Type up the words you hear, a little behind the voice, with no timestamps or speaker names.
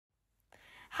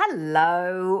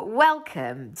Hello,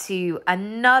 welcome to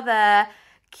another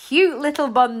cute little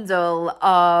bundle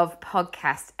of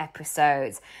podcast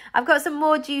episodes. I've got some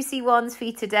more juicy ones for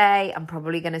you today. I'm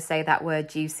probably going to say that word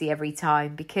juicy every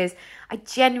time because I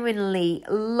genuinely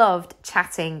loved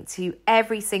chatting to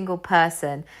every single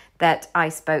person that I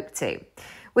spoke to.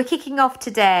 We're kicking off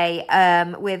today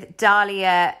with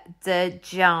Dahlia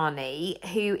Dajani,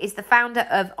 who is the founder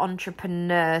of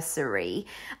Entrepreneursary,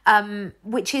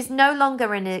 which is no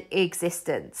longer in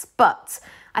existence. But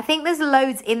I think there's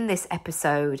loads in this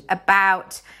episode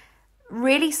about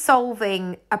really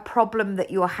solving a problem that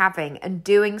you're having and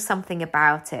doing something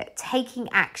about it, taking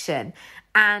action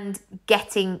and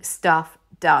getting stuff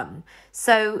done.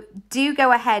 So do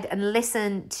go ahead and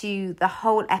listen to the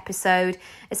whole episode,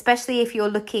 especially if you're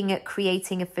looking at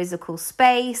creating a physical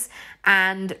space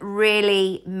and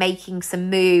really making some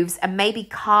moves and maybe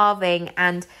carving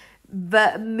and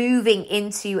moving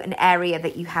into an area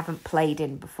that you haven't played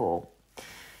in before.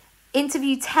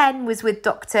 Interview 10 was with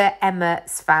Dr. Emma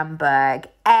Svanberg.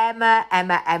 Emma.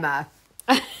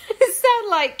 Sound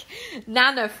like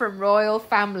Nana from Royal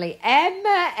Family.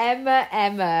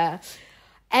 Emma.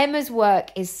 Emma's work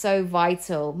is so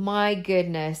vital. My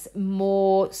goodness,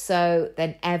 more so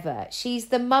than ever. She's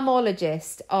the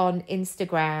mumologist on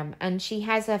Instagram and she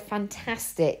has a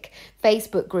fantastic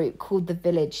Facebook group called The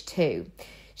Village too.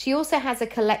 She also has a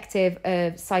collective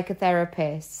of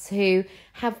psychotherapists who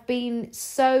have been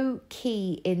so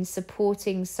key in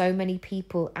supporting so many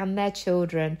people and their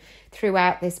children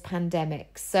throughout this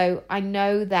pandemic. So I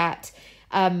know that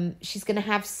she's going to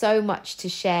have so much to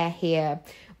share here.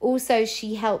 Also,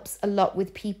 she helps a lot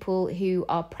with people who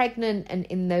are pregnant and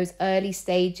in those early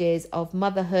stages of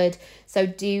motherhood. So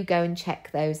do go and check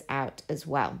those out as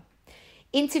well.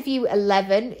 Interview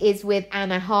 11 is with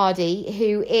Anna Hardy,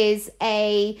 who is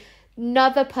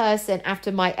another person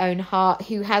after my own heart,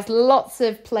 who has lots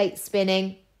of plate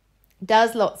spinning,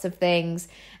 does lots of things.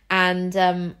 And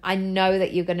I know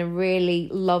that you're going to really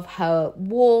love her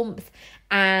warmth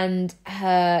and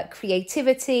her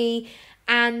creativity.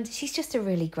 And she's just a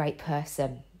really great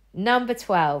person. Number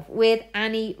 12, with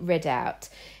Annie Ridout,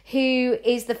 who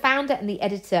is the founder and the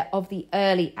editor of The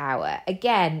Early Hour.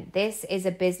 Again, this is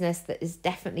a business that is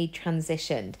definitely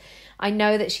transitioned. I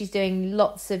know that she's doing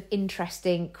lots of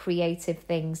interesting creative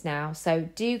things now. So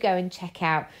do go and check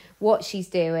out what she's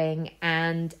doing.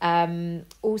 And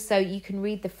also you can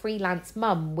read The Freelance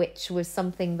Mum, which was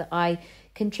something that I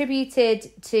contributed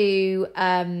to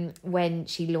when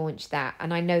she launched that,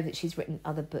 and I know that she's written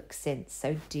other books since,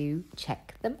 so do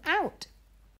check them out.